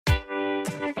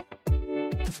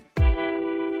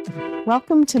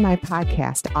Welcome to my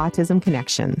podcast, Autism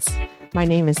Connections. My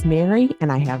name is Mary,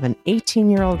 and I have an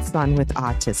 18-year-old son with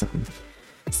autism.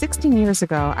 16 years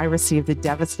ago, I received a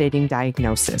devastating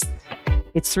diagnosis.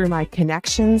 It's through my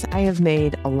connections I have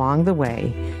made along the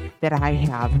way that I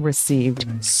have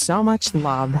received so much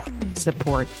love,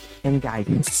 support, and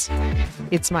guidance.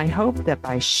 It's my hope that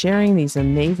by sharing these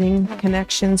amazing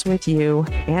connections with you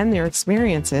and their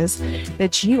experiences,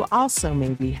 that you also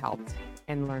may be helped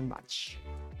and learn much.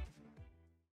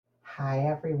 Hi,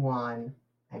 everyone.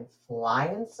 I'm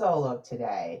flying solo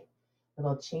today.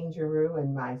 Little changeroo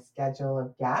in my schedule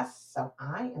of guests, so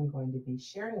I am going to be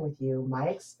sharing with you my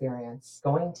experience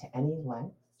going to any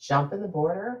length, jumping the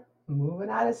border, moving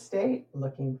out of state,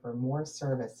 looking for more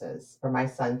services for my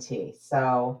son T.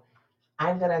 So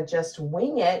I'm going to just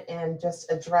wing it and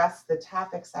just address the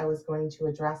topics I was going to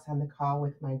address on the call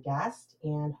with my guest,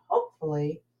 and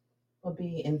hopefully will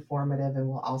be informative, and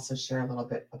we'll also share a little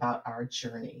bit about our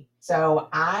journey. So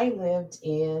I lived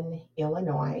in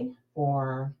Illinois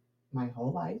for my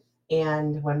whole life.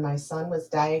 And when my son was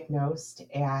diagnosed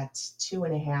at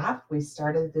 2.5, we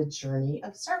started the journey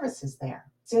of services there.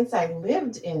 Since I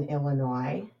lived in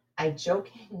Illinois, I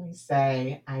jokingly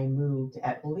say I moved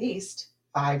at least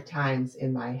 5 times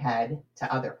in my head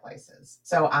to other places.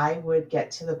 So I would get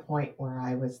to the point where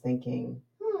I was thinking,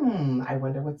 I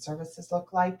wonder what services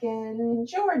look like in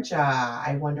Georgia.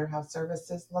 I wonder how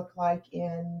services look like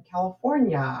in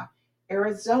California,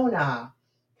 Arizona,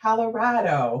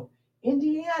 Colorado,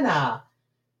 Indiana,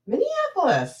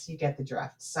 Minneapolis. You get the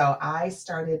drift. So I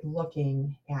started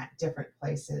looking at different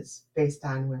places based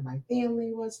on where my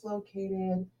family was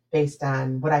located, based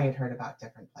on what I had heard about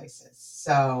different places.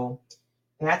 So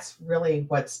that's really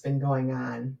what's been going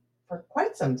on for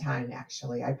quite some time,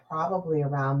 actually. I probably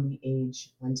around the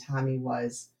age when Tommy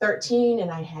was 13 and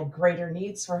I had greater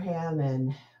needs for him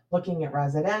and looking at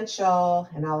residential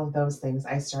and all of those things,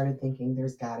 I started thinking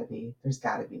there's gotta be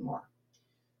more.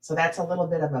 So that's a little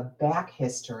bit of a back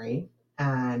history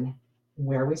on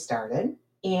where we started.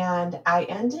 And I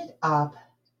ended up,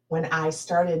 when I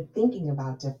started thinking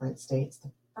about different states,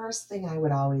 the first thing I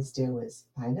would always do is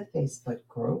find a Facebook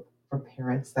group for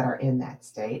parents that are in that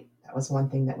state. That was one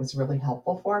thing that was really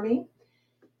helpful for me.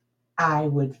 I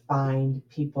would find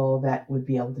people that would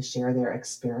be able to share their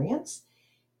experience.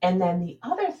 And then the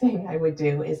other thing I would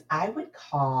do is I would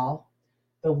call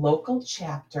the local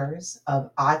chapters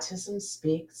of Autism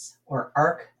Speaks or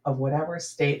ARC of whatever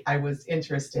state I was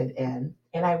interested in,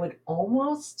 and I would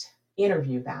almost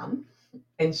interview them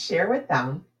and share with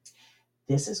them,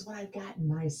 this is what I've got in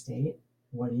my state.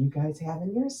 What do you guys have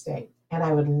in your state? And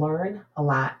I would learn a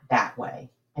lot that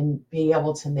way and be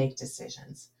able to make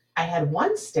decisions. I had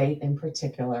one state in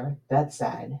particular that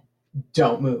said,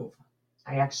 don't move.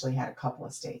 I actually had a couple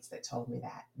of states that told me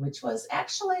that, which was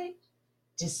actually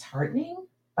disheartening,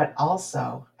 but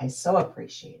also I so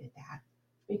appreciated that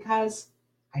because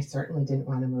I certainly didn't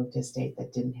want to move to a state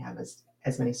that didn't have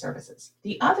as many services.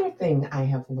 The other thing I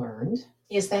have learned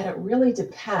is that it really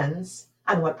depends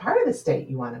on what part of the state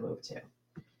you want to move to.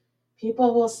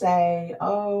 People will say,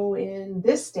 oh, in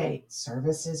this state,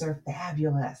 services are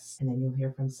fabulous. And then you'll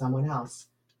hear from someone else,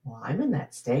 well, I'm in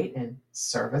that state and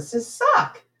services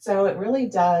suck. So it really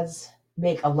does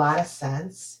make a lot of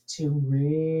sense to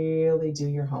really do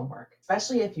your homework,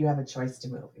 especially if you have a choice to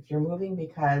move. If you're moving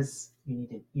because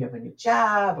you have a new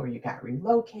job or you got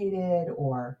relocated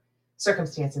or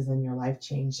circumstances in your life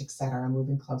changed, etc.,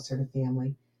 moving closer to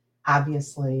family,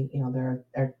 obviously, there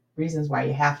are reasons why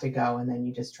you have to go, and then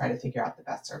you just try to figure out the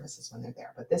best services when they're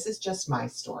there. But this is just my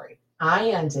story. I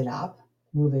ended up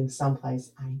moving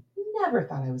someplace I never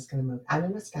thought I was going to move. I'm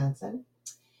in Wisconsin,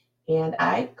 and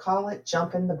I call it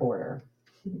jumping the border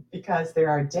because there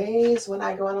are days when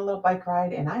I go on a little bike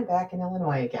ride and I'm back in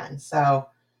Illinois again. So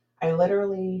I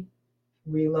literally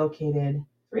relocated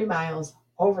 3 miles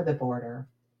over the border,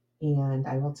 and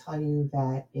I will tell you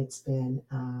that it's been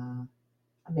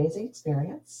amazing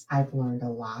experience. I've learned a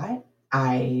lot.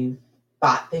 I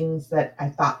thought things that I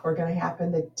thought were going to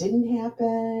happen that didn't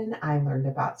happen. I learned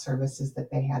about services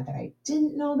that they had that I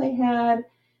didn't know they had.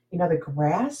 The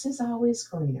grass is always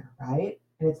greener, right?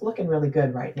 And it's looking really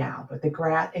good right now. But the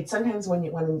grass, sometimes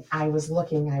when I was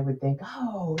looking, I would think,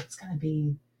 oh, it's going to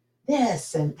be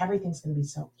this and everything's going to be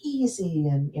so easy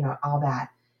and, all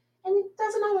that. And it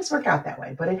doesn't always work out that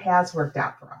way, but it has worked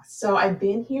out for us. So I've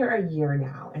been here a year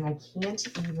now, and I can't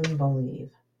even believe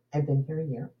I've been here a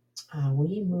year.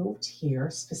 We moved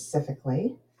here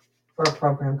specifically for a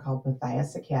program called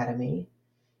Matthias Academy.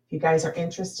 If you guys are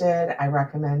interested, I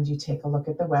recommend you take a look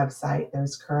at the website.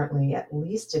 There's currently at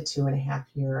least a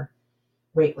 2.5-year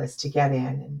wait list to get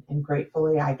in. And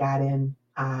gratefully, I got in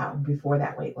before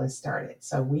that wait list started.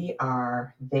 So we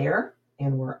are there,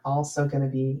 and we're also going to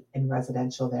be in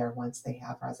residential there once they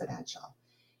have residential.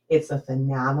 It's a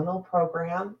phenomenal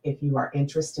program. If you are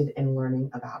interested in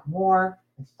learning about more,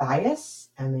 Matthias,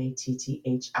 Matthias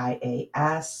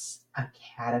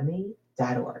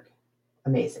Academy.org.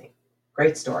 Amazing.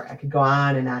 Great story. I could go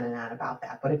on and on and on about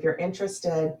that. But if you're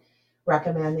interested,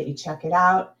 recommend that you check it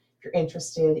out. If you're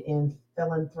interested in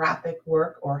philanthropic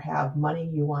work or have money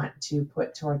you want to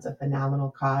put towards a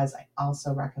phenomenal cause, I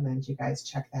also recommend you guys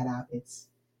check that out. It's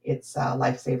a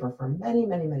lifesaver for many,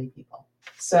 many, many people.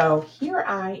 So here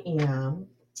I am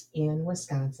in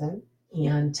Wisconsin,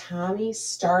 and Tommy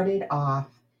started off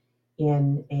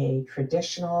in a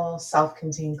traditional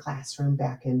self-contained classroom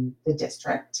back in the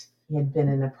district. He had been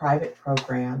in a private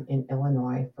program in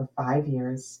Illinois for 5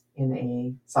 years in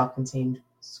a self-contained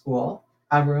school,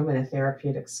 a room in a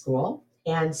therapeutic school.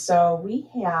 And so we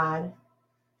had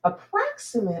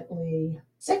approximately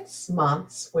 6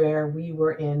 months where we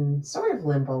were in sort of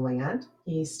limbo land.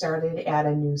 He started at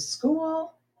a new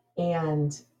school,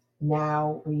 and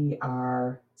now we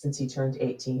are, since he turned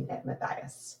 18, at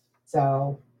Matthias.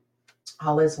 So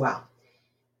all is well.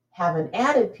 Have an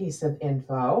added piece of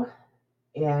info,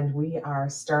 and we are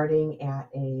starting at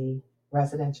a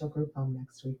residential group home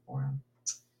next week for him.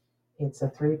 It's a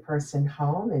 3-person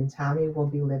home, and Tommy will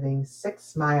be living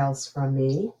 6 miles from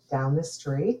me down the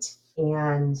street.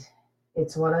 And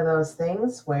it's one of those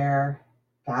things where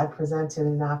God presented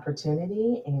an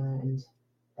opportunity, and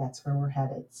that's where we're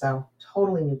headed. So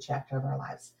totally new chapter of our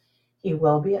lives. He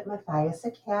will be at Matthias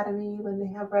Academy when they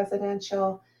have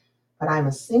residential, but I'm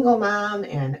a single mom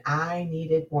and I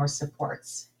needed more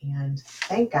supports. And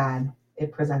thank God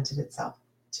it presented itself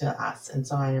to us. And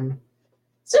so I am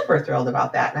super thrilled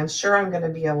about that. And I'm sure I'm going to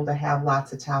be able to have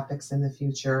lots of topics in the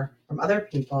future from other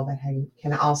people that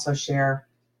can also share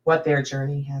what their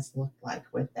journey has looked like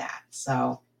with that.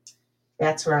 So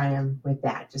that's where I am with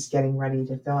that, just getting ready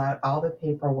to fill out all the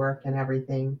paperwork and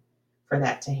everything for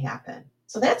that to happen.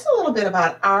 So that's a little bit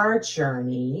about our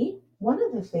journey. One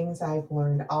of the things I've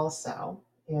learned also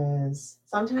is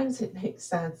sometimes it makes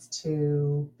sense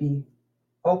to be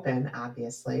open,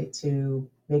 obviously, to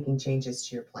making changes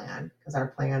to your plan, because our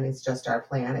plan is just our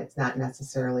plan. It's not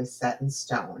necessarily set in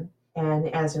stone. And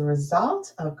as a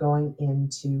result of going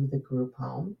into the group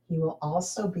home, he will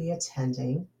also be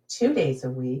attending 2 days a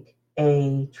week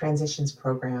a transitions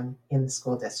program in the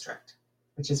school district,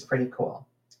 which is pretty cool.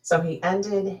 So he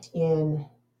ended in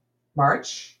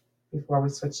March before we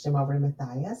switched him over to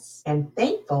Matthias. And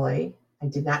thankfully, I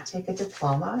did not take a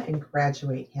diploma and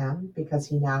graduate him, because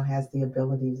he now has the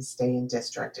ability to stay in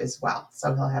district as well.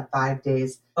 So he'll have 5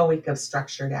 days a week of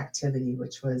structured activity,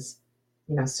 which was,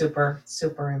 super,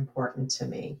 super important to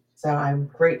me. So I'm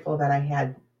grateful that I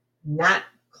had not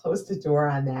closed the door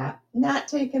on that, not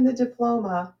taken the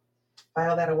diploma.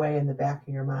 File that away in the back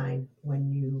of your mind when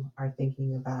you are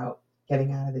thinking about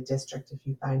getting out of the district if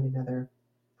you find another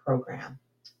program.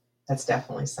 That's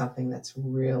definitely something that's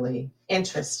really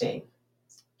interesting.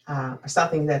 Or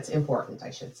something that's important,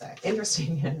 I should say.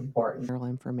 Interesting and important.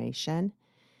 Information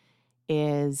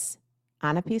is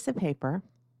on a piece of paper,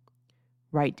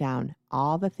 write down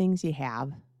all the things you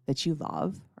have that you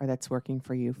love or that's working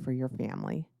for you, for your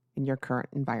family, in your current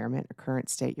environment or current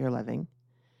state you're living.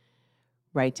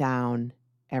 Write down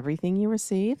everything you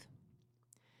receive.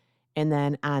 And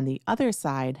then on the other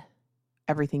side,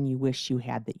 everything you wish you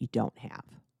had that you don't have.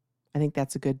 I think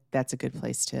that's a good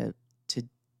place to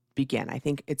begin. I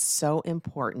think it's so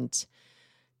important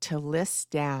to list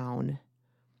down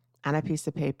on a piece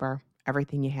of paper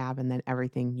everything you have and then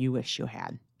everything you wish you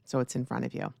had, so it's in front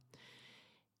of you.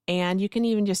 And you can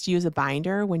even just use a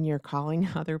binder when you're calling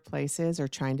other places or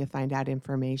trying to find out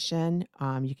information.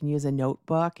 You can use a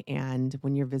notebook, and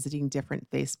when you're visiting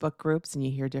different Facebook groups and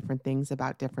you hear different things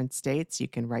about different states, you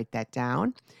can write that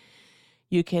down.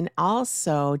 You can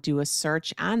also do a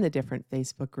search on the different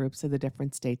Facebook groups of the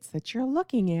different states that you're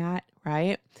looking at,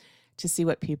 right, to see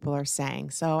what people are saying.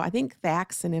 So I think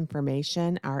facts and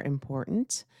information are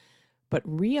important, but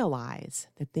realize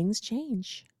that things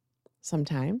change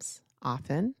sometimes,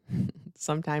 often,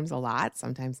 sometimes a lot,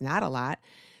 sometimes not a lot,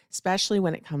 especially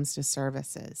when it comes to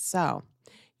services. So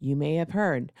you may have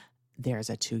heard there's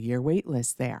a 2-year wait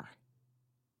list there.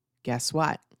 Guess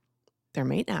what? There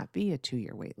may not be a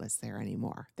 2-year wait list there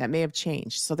anymore. That may have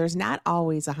changed. So there's not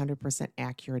always 100%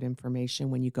 accurate information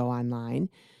when you go online,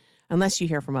 unless you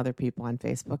hear from other people on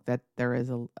Facebook that there is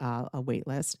a wait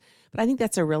list. But I think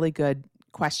that's a really good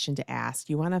question to ask.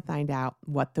 You want to find out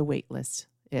what the wait list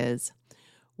is.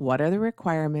 What are the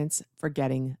requirements for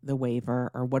getting the waiver,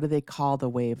 or what do they call the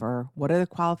waiver? What are the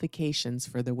qualifications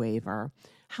for the waiver?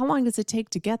 How long does it take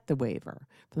to get the waiver?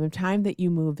 From the time that you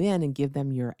move in and give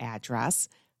them your address,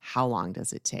 how long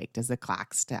does it take? Does the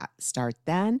clock start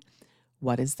then?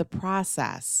 What is the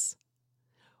process?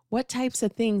 What types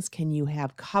of things can you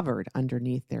have covered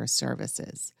underneath their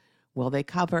services? Will they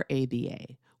cover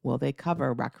ABA? Will they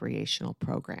cover recreational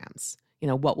programs?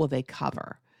 What will they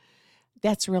cover?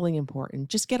 That's really important.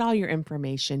 Just get all your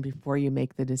information before you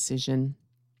make the decision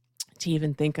to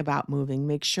even think about moving.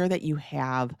 Make sure that you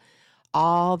have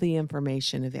all the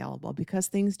information available because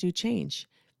things do change.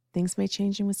 Things may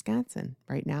change in Wisconsin.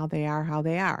 Right now, they are how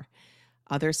they are.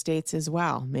 Other states as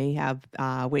well may have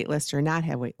wait lists or not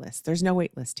have wait lists. There's no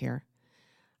wait list here.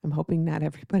 I'm hoping not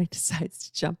everybody decides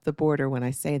to jump the border when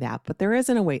I say that, but there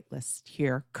isn't a wait list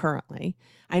here currently.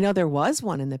 I know there was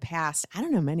one in the past. I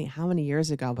don't know how many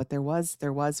years ago, but there was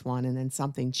one, and then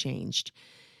something changed.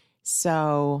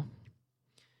 So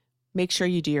make sure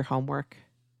you do your homework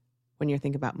when you're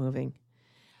thinking about moving.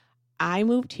 I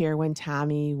moved here when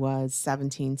Tommy was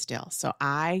 17 still. So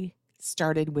I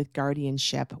started with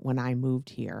guardianship when I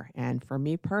moved here. And for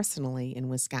me personally in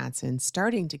Wisconsin,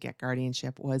 starting to get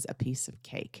guardianship was a piece of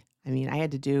cake. I mean, I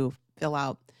had to fill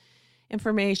out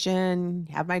information,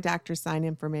 have my doctor sign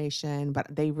information, but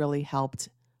they really helped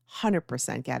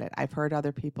 100% get it. I've heard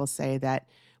other people say that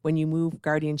when you move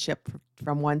guardianship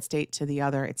from one state to the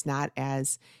other, it's not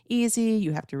as easy.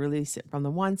 You have to release it from the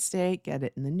one state, get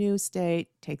it in the new state,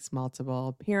 takes multiple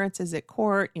appearances at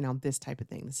court, this type of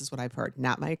thing. This is what I've heard,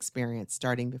 not my experience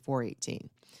starting before 18.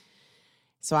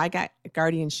 So I got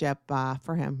guardianship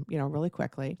for him, really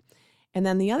quickly. And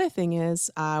then the other thing is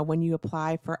when you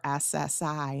apply for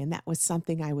SSI, and that was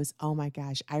something oh my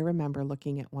gosh, I remember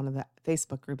looking at one of the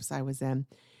Facebook groups I was in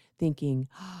thinking,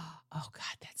 oh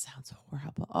God, that sounds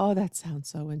horrible. Oh, that sounds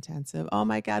so intensive. Oh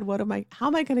my God, how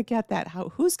am I going to get that?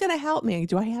 Who's going to help me?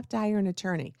 Do I have to hire an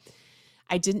attorney?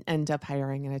 I didn't end up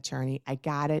hiring an attorney. I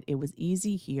got it. It was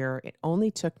easy here. It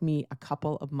only took me a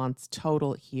couple of months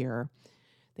total here.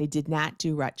 They did not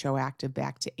do retroactive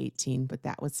back to 18, but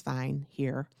that was fine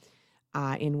here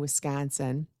in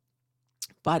Wisconsin.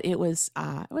 But it was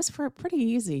pretty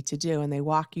easy to do, and they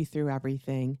walk you through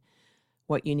everything,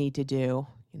 what you need to do.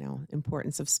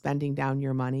 Importance of spending down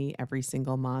your money every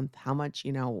single month, how much,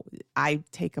 I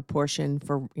take a portion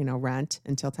for, rent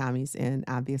until Tommy's in,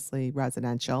 obviously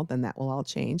residential, then that will all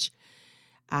change.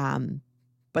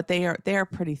 But they are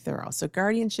pretty thorough. So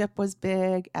guardianship was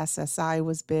big. SSI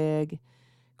was big.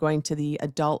 Going to the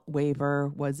adult waiver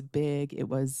was big. It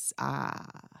was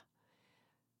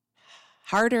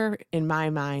harder in my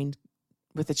mind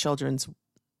with the children's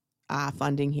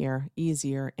funding here,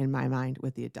 easier in my mind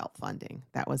with the adult funding.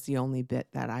 That was the only bit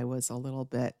that I was a little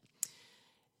bit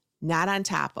not on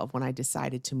top of when I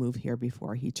decided to move here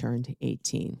before he turned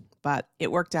 18. But it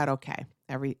worked out okay.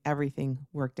 Everything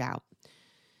worked out.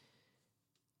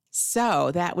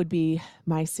 So that would be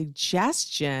my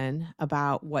suggestion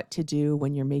about what to do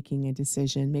when you're making a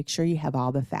decision. Make sure you have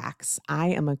all the facts. I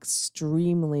am an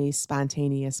extremely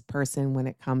spontaneous person when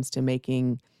it comes to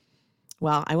making.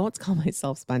 Well, I won't call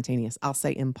myself spontaneous. I'll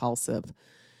say impulsive.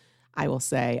 I will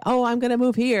say, oh, I'm going to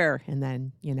move here. And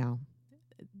then,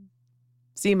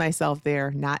 see myself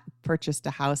there, not purchased a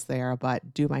house there,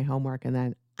 but do my homework. And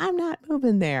then I'm not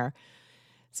moving there.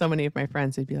 So many of my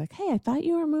friends would be like, hey, I thought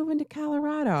you were moving to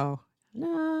Colorado.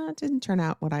 No, it didn't turn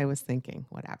out what I was thinking,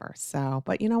 whatever. So,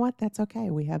 but you know what? That's okay.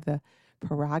 We have the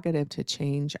prerogative to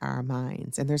change our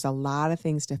minds. And there's a lot of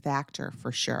things to factor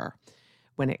for sure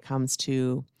when it comes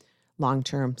to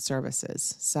long-term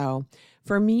services. So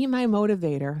for me, my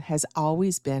motivator has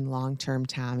always been long-term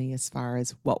Tommy as far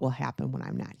as what will happen when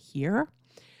I'm not here.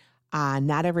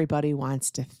 Not everybody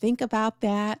wants to think about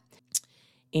that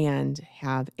and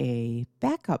have a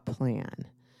backup plan,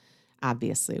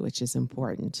 obviously, which is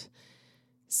important.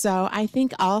 So I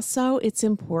think also it's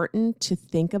important to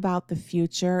think about the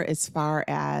future as far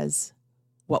as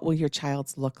what will your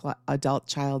adult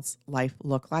child's life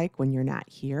look like when you're not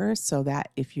here, so that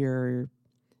if you're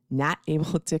not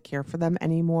able to care for them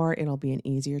anymore, it'll be an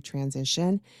easier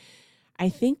transition. I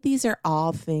think these are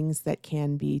all things that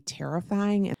can be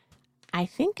terrifying. And I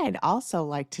think I'd also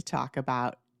like to talk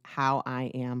about how I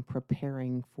am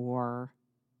preparing for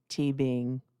T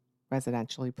being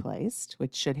residentially placed,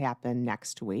 which should happen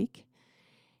next week.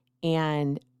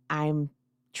 And I'm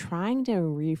trying to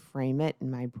reframe it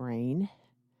in my brain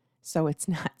so it's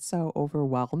not so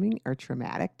overwhelming or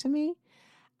traumatic to me.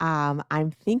 I'm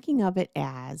thinking of it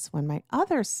as when my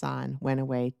other son went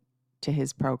away to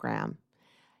his program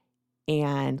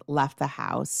and left the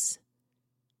house.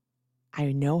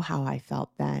 I know how I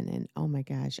felt then. And oh my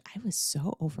gosh, I was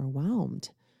so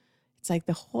overwhelmed. it's like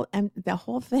the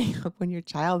whole thing of when your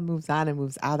child moves on and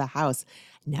moves out of the house.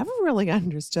 I never really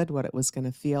understood what it was going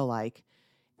to feel like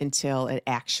until it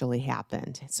actually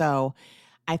happened. So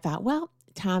I thought, well,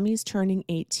 Tommy's turning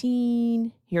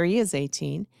 18. Here he is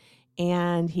 18.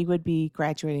 And he would be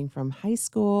graduating from high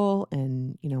school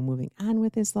and, moving on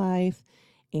with his life.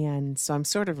 And so I'm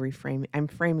sort of I'm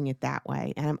framing it that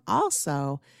way. And I'm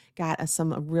also got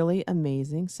some really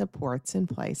amazing supports in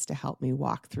place to help me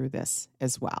walk through this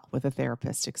as well with a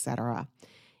therapist, et cetera.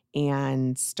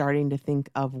 And starting to think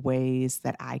of ways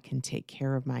that I can take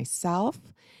care of myself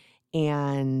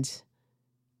and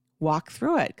walk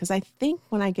through it. Because I think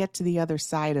when I get to the other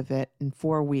side of it in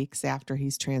 4 weeks after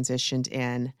he's transitioned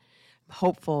in, I'm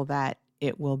hopeful that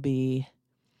it will be,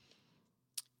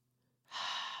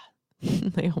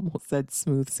 I almost said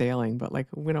smooth sailing, but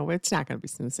it's not going to be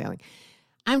smooth sailing.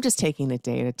 I'm just taking a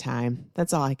day at a time.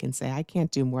 That's all I can say. I can't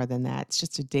do more than that. It's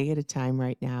just a day at a time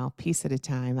right now, piece at a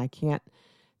time. I can't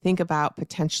think about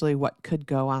potentially what could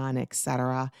go on, et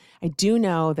cetera. I do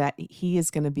know that he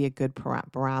is going to be a good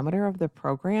barometer of the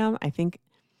program. I think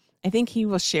he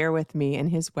will share with me in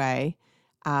his way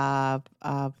of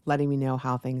letting me know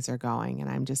how things are going. And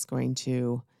I'm just going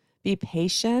to be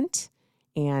patient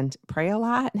and pray a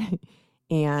lot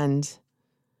and,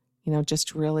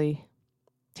 just really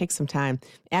take some time.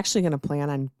 I'm actually going to plan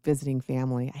on visiting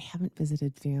family. I haven't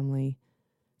visited family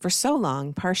for so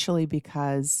long, partially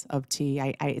because of T.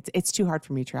 It's too hard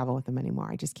for me to travel with him anymore.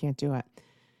 I just can't do it.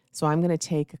 So I'm going to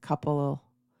take a couple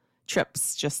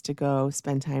trips just to go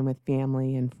spend time with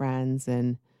family and friends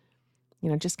and,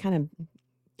 just kind of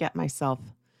get myself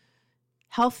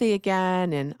healthy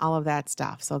again and all of that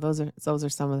stuff. So those are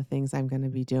some of the things I'm going to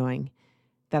be doing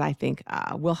that I think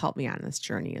will help me on this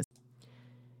journey.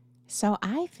 So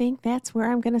I think that's where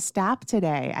I'm going to stop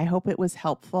today. I hope it was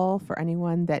helpful for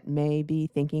anyone that may be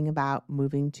thinking about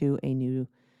moving to a new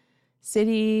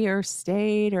city or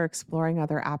state or exploring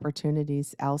other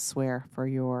opportunities elsewhere for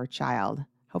your child.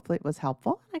 Hopefully it was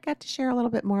helpful. I got to share a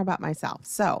little bit more about myself.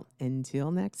 So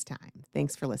until next time,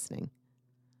 thanks for listening.